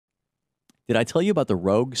Did I tell you about the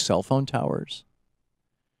rogue cell phone towers?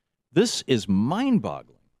 This is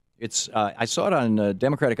mind-boggling. I saw it on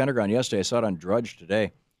Democratic Underground yesterday. I saw it on Drudge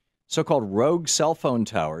today. So-called rogue cell phone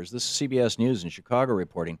towers. This is CBS News in Chicago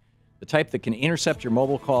reporting. The type that can intercept your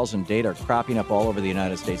mobile calls and data are cropping up all over the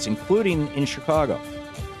United States, including in Chicago.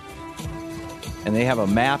 And they have a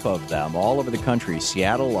map of them all over the country.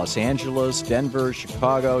 Seattle, Los Angeles, Denver,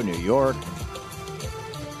 Chicago, New York.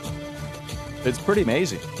 It's pretty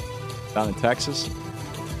amazing. Down in Texas.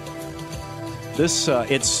 This,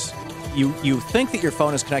 you think that your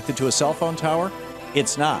phone is connected to a cell phone tower.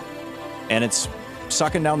 It's not. And it's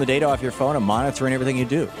sucking down the data off your phone and monitoring everything you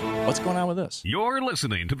do. What's going on with this? You're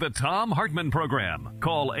listening to the Thom Hartmann Program.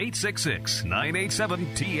 Call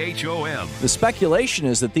 866-987-THOM. The speculation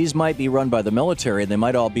is that these might be run by the military. They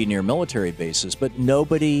might all be near military bases, but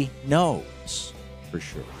nobody knows for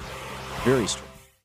sure. Very strange.